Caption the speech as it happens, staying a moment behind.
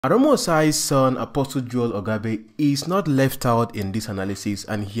Arome Osayi's son, Apostle Joel Ogabe, is not left out in this analysis,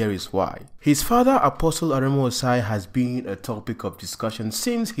 and here is why. His father, Apostle Arome Osayi, has been a topic of discussion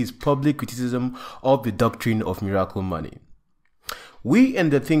since his public criticism of the doctrine of miracle money. We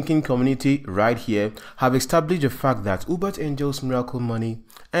in the thinking community right here have established the fact that 𝐻𝐵𝑡𝐴NGEL's miracle money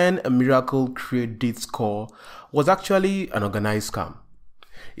and a miracle credit score was actually an organized scam.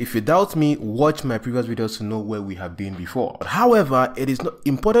 If you doubt me, watch my previous videos to know where we have been before. However, it is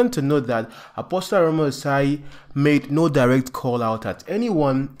important to note that Apostle Arome Osayi made no direct call out at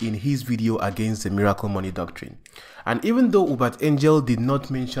anyone in his video against the miracle money doctrine. And even though 𝐻𝐵𝑡𝐴NGEL did not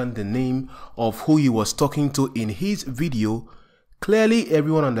mention the name of who he was talking to in his video, clearly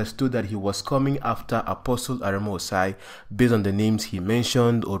everyone understood that he was coming after Apostle Arome Osayi based on the names he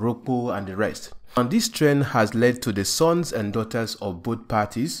mentioned, Orokpo and the rest. And this trend has led to the sons and daughters of both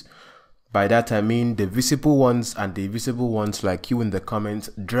parties, by that I mean the visible ones and the invisible ones like you in the comments,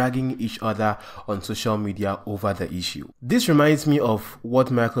 dragging each other on social media over the issue. This reminds me of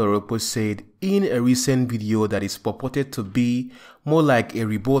what Michael Orokpo said in a recent video that is purported to be more like a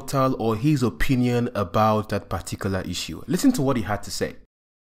rebuttal or his opinion about that particular issue. Listen to what he had to say.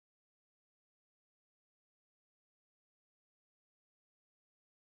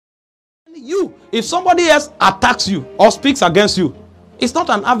 You, if somebody else attacks you or speaks against you, it's not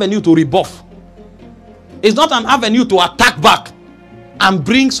an avenue to rebuff. It's not an avenue to attack back and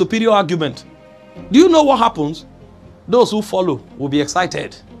bring superior argument. Do you know what happens? Those who follow will be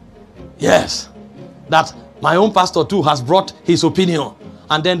excited. Yes, that my own pastor too has brought his opinion,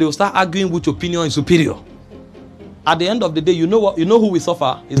 and then they will start arguing which opinion is superior. At the end of the day, you know who will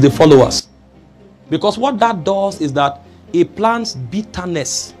suffer is the followers, because what that does is that it plants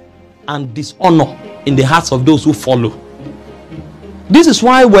bitterness and dishonor in the hearts of those who follow. This is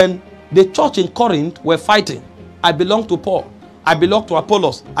why when the church in Corinth were fighting, I belong to Paul, I belong to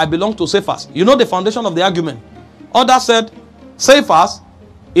Apollos, I belong to Cephas. You know the foundation of the argument. Others said Cephas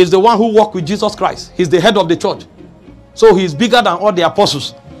is the one who walked with Jesus Christ. He's the head of the church, so he's bigger than all the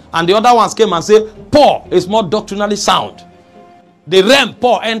apostles. And the other ones came and said Paul is more doctrinally sound. The realm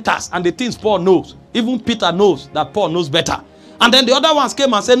Paul enters and the things Paul knows, even Peter knows that Paul knows better. And then the other ones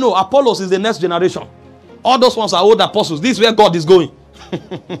came and said, no, Apollos is the next generation. All those ones are old apostles. This is where God is going.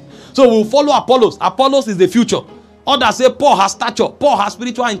 So we'll follow Apollos. Apollos is the future. Others say Paul has stature. Paul has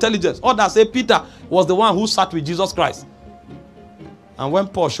spiritual intelligence. Others say Peter was the one who sat with Jesus Christ. And when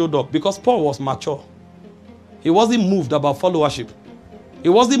Paul showed up, because Paul was mature, he wasn't moved about followership. He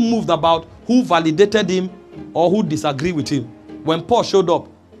wasn't moved about who validated him or who disagreed with him. When Paul showed up,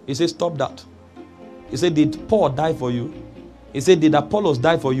 he said, stop that. He said, did Paul die for you? He said, did Apollos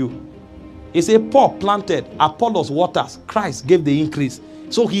die for you? He said, Paul planted, Apollos waters, Christ gave the increase.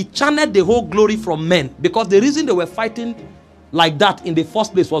 So he channeled the whole glory from men, because the reason they were fighting like that in the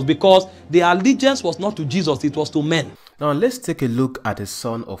first place was because their allegiance was not to Jesus, it was to men. Now let's take a look at the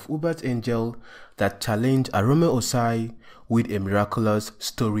son of 𝐻𝐵𝑡𝐴NGEL that challenged Arome Osayi with a miraculous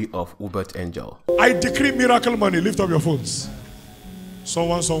story of 𝐻𝐵𝑡𝐴NGEL. I decree miracle money. Lift up your phones.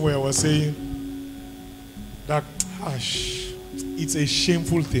 Someone somewhere was saying that, it's a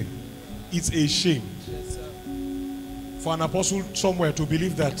shameful thing. It's a shame for an apostle somewhere to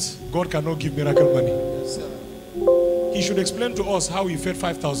believe that God cannot give miracle money. Yes, sir. He should explain to us how he fed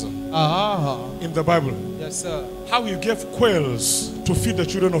 5,000 in the Bible. Yes, sir. How he gave quails to feed the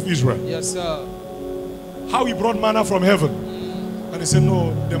children of Israel. Yes, sir. How he brought manna from heaven. And he said,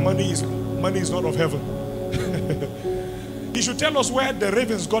 no, the money is not of heaven. He should tell us where the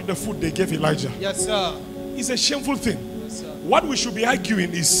ravens got the food they gave Elijah. Yes, sir. It's a shameful thing. Yes, sir. What we should be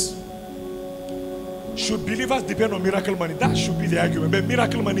arguing is, should believers depend on miracle money? That should be the argument. But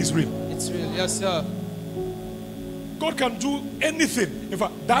miracle money is real. It's real. Yes, sir. God can do anything. In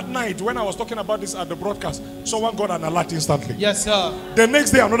fact, that night when I was talking about this at the broadcast, someone got an alert instantly. Yes, sir. The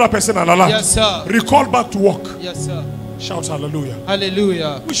next day, another person an alert. Yes, sir. Recalled back to work. Yes, sir. Shout hallelujah.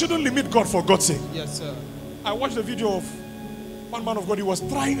 Hallelujah. We shouldn't limit God for God's sake. Yes, sir. I watched the video of one man of God. He was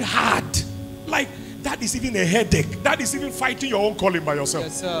trying hard. Like, that is even a headache. That is even fighting your own calling by yourself.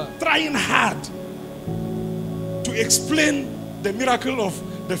 Yes, sir. Trying hard to explain the miracle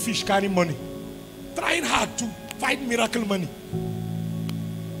of the fish carrying money. Trying hard to fight miracle money.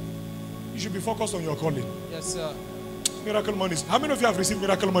 You should be focused on your calling. Yes, sir. Miracle money. How many of you have received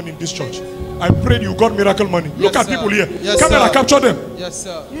miracle money in this church? I prayed you got miracle money. Yes, look at sir. people here. Yes, Camera, sir. capture them. Yes,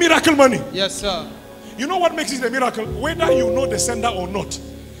 sir. Miracle money. Yes, sir. You know what makes it a miracle? Whether you know the sender or not,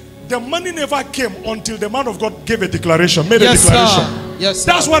 the money never came until the man of God gave a declaration, made Yes, a declaration. sir. Yes,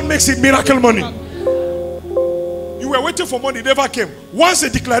 sir. That's what makes it miracle money. You were waiting for money, it never came. Once a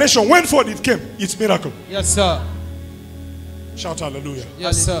declaration went forth, it came. It's miracle. Yes, sir. Shout hallelujah.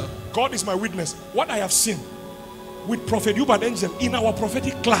 Yes, sir. God is my witness. What I have seen with Prophet 𝐻𝐻𝐻𝐿 in our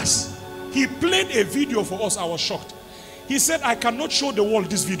prophetic class, he played a video for us. I was shocked. He said, I cannot show the world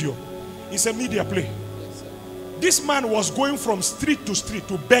this video. He said, media play. Yes, this man was going from street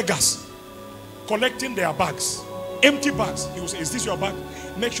to beggars, collecting their bags, empty bags. He was, is this your bag?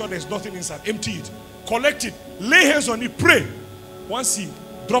 Make sure there's nothing inside. Empty it. Collect it. Lay hands on it. Pray. Once he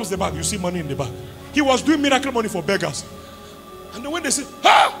drops the bag, you see money in the bag. He was doing miracle money for beggars. And then when they say,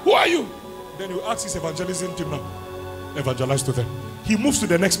 who are you? Then you ask his evangelism team now. Evangelize to them. He moves to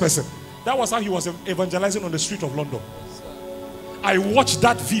the next person. That was how he was evangelizing on the street of London. I watched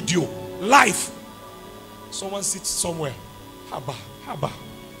that video live. Someone sits somewhere. Haba.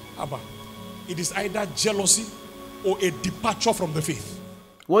 It is either jealousy or a departure from the faith.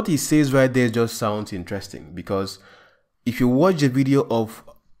 What he says right there just sounds interesting, because if you watch the video of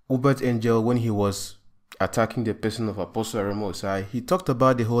𝐻𝐻𝐻𝐿 when he was attacking the person of Apostle Arome Osayi, he talked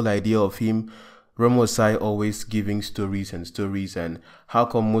about the whole idea of him, Arome Osayi, always giving stories, and how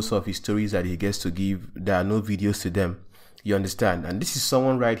come most of his stories that he gets to give, there are no videos to them. You understand? And this is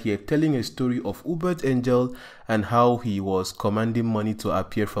someone right here telling a story of 𝐻𝐻𝐻𝐿 and how he was commanding money to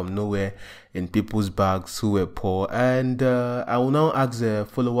appear from nowhere in people's bags who were poor. And I will now ask the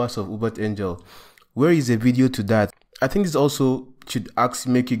followers of 𝐻𝐻𝐻𝐿, where is the video to that? I think this also should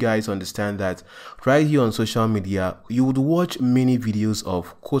make you guys understand that right here on social media, you would watch many videos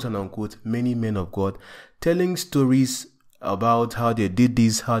of quote and unquote many men of God telling stories about how they did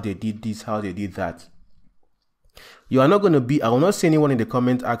this, how they did this, how they did that. You are not going to be, I will not see anyone in the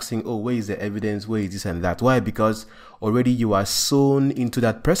comment asking, oh, where is the evidence, where is this and that? Why? Because already you are sewn into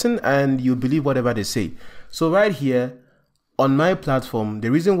that person and you believe whatever they say. So right here on my platform,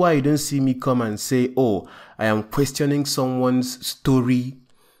 the reason why you don't see me come and say, oh, I am questioning someone's story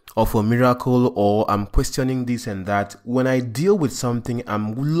of a miracle, or I'm questioning this and that. When I deal with something,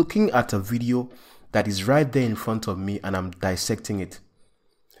 I'm looking at a video that is right there in front of me and I'm dissecting it.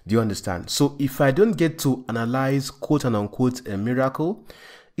 Do you understand? So if I don't get to analyze quote and unquote a miracle,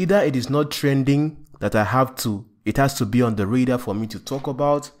 either it is not trending that it has to be on the radar for me to talk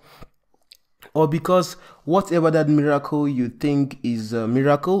about, or because whatever that miracle you think is a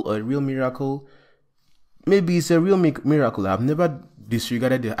miracle or a real miracle, maybe it's a real miracle. I've never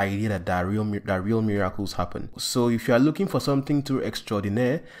disregarded the idea that real miracles happen. So if you are looking for something too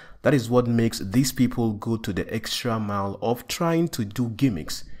extraordinary, that is what makes these people go to the extra mile of trying to do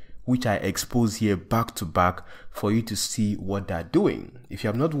gimmicks, which I expose here back to back for you to see what they're doing. If you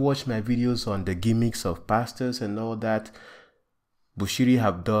have not watched my videos on the gimmicks of pastors and all that, Bushiri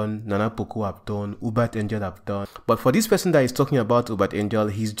have done, Nana Poku have done, 𝐻𝐻𝐻𝐿 have done. But for this person that is talking about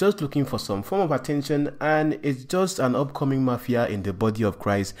𝐻𝐻𝐻𝐿, he's just looking for some form of attention, and it's just an upcoming mafia in the body of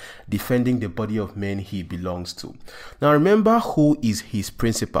Christ defending the body of men he belongs to. Now remember who is his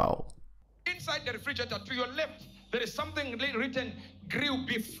principal. Inside the refrigerator to your left, there is something written grilled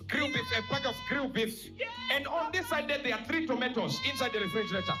beef, a pack of grilled beef. Yeah. And on this side there are 3 tomatoes inside the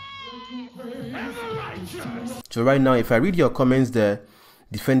refrigerator. So right now, if I read your comments there,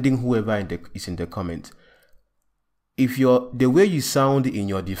 defending whoever is in the comment, if the way you sound in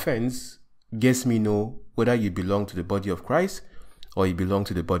your defense gets me know whether you belong to the body of Christ or you belong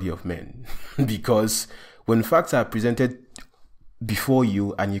to the body of men. Because when facts are presented before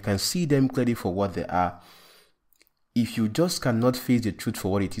you and you can see them clearly for what they are, if you just cannot face the truth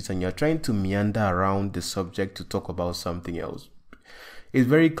for what it is and you're trying to meander around the subject to talk about something else, it's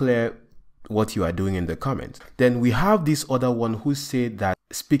very clear what you are doing in the comments. Then we have this other one who said that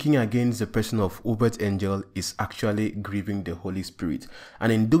speaking against the person of 𝐻𝐻𝐻𝐿 is actually grieving the Holy Spirit.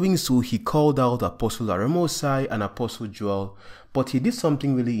 And in doing so, he called out Apostle Arome Osayi and Apostle Joel, but he did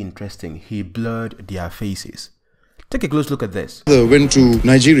something really interesting. He blurred their faces. Take a close look at this. Went to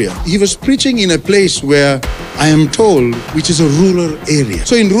Nigeria. He was preaching in a place where I am told, which is a rural area.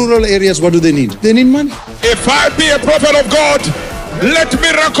 So in rural areas, what do they need? They need money. If I be a prophet of God, let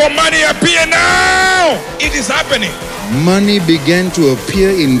miracle money appear now. It is happening. Money began to appear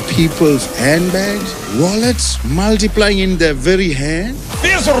in people's handbags, wallets, multiplying in their very hand.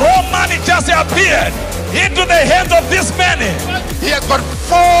 This raw money just appeared into the hands of this man. He has got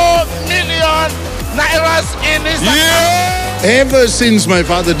 4 million nairas in his account. Ever since my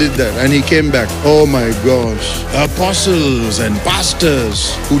father did that and he came back, oh my gosh, apostles and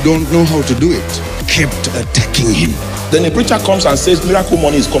pastors who don't know how to do it kept attacking him. Then a preacher comes and says miracle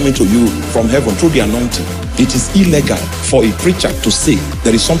money is coming to you from heaven through the anointing. It is illegal for a preacher to say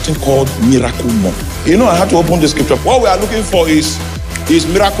there is something called miracle money. You know, I had to open the scripture. What we are looking for is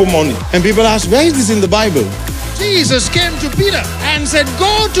miracle money. And people ask, where is this in the Bible? Jesus came to Peter and said,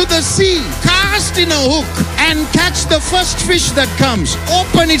 go to the sea, cast cast in a hook and catch the first fish that comes.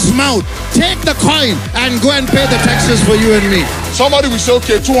 Open its mouth, take the coin, and go and pay the taxes for you and me. Somebody will say,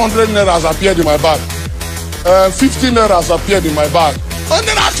 okay, 200 naira has appeared in my bag. 15 naira has appeared in my bag. And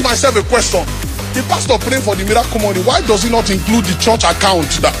then I ask myself a question. The pastor praying for the miracle money, why does he not include the church account?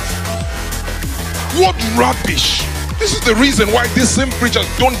 What rubbish! This is the reason why these same preachers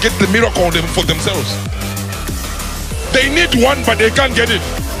don't get the miracle for themselves. They need one, but they can't get it.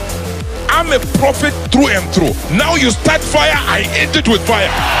 I'm a prophet through and through. Now you start fire, I end it with fire.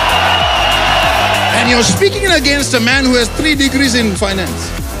 And you're speaking against a man who has 3 degrees in finance.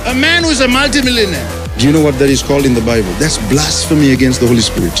 A man who is a multimillionaire. Do you know what that is called in the Bible? That's blasphemy against the Holy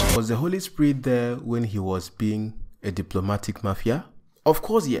Spirit. Was the Holy Spirit there when he was being a diplomatic mafia? Of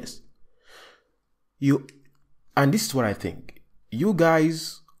course, yes. And this is what I think. You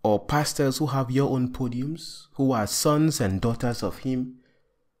guys or pastors who have your own podiums, who are sons and daughters of him,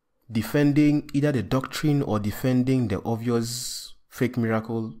 defending either the doctrine or defending the obvious fake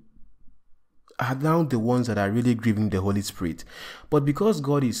miracle, are now the ones that are really grieving the Holy Spirit. But because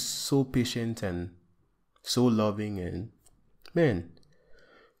God is so patient and so loving, and man,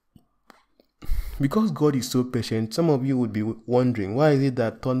 because God is so patient, some of you would be wondering, why is it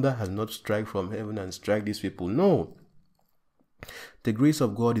that thunder has not struck from heaven and strike these people? No. The grace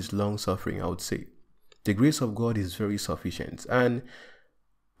of God is long suffering, I would say. The grace of God is very sufficient. And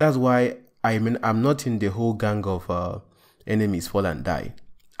that's why I'm not in the whole gang of enemies fall and die.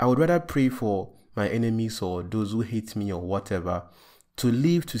 I would rather pray for my enemies or those who hate me or whatever to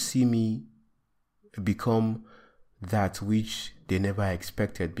live to see me become that which they never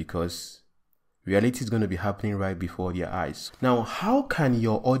expected, because reality is going to be happening right before their eyes. Now, how can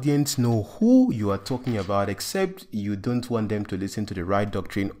your audience know who you are talking about except you don't want them to listen to the right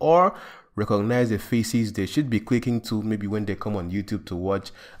doctrine or recognize the faces they should be clicking to maybe when they come on YouTube to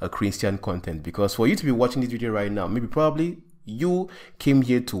watch a Christian content? Because for you to be watching this video right now, probably you came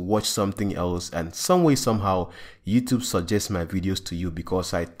here to watch something else, and some way, somehow, YouTube suggests my videos to you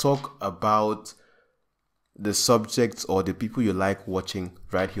because I talk about the subjects or the people you like watching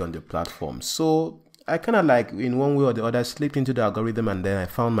right here on the platform. So I kind of like, in one way or the other, slipped into the algorithm, and then I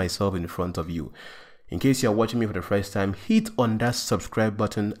found myself in front of you. In case you're watching me for the first time, hit on that subscribe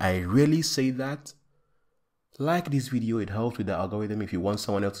button. I really say that. Like this video, it helps with the algorithm if you want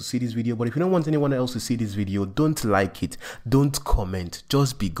someone else to see this video. But if you don't want anyone else to see this video, don't like it, don't comment,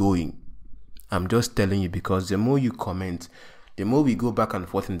 just be going. I'm just telling you, because the more you comment, the more we go back and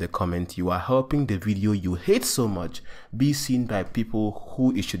forth in the comment, you are helping the video you hate so much be seen by people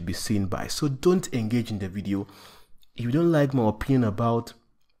who it should be seen by. So don't engage in the video. If you don't like my opinion about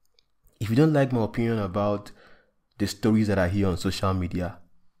the stories that are here on social media,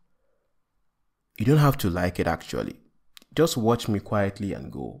 you don't have to like it actually. Just watch me quietly and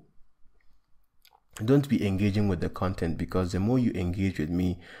go. Don't be engaging with the content, because the more you engage with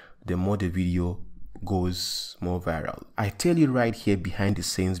me, the more the video goes more viral. I tell you right here behind the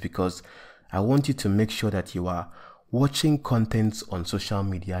scenes because I want you to make sure that you are watching content on social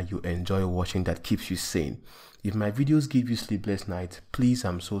media you enjoy watching, that keeps you sane. If my videos give you sleepless nights, please,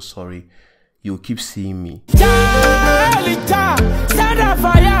 I'm so sorry. You'll keep seeing me.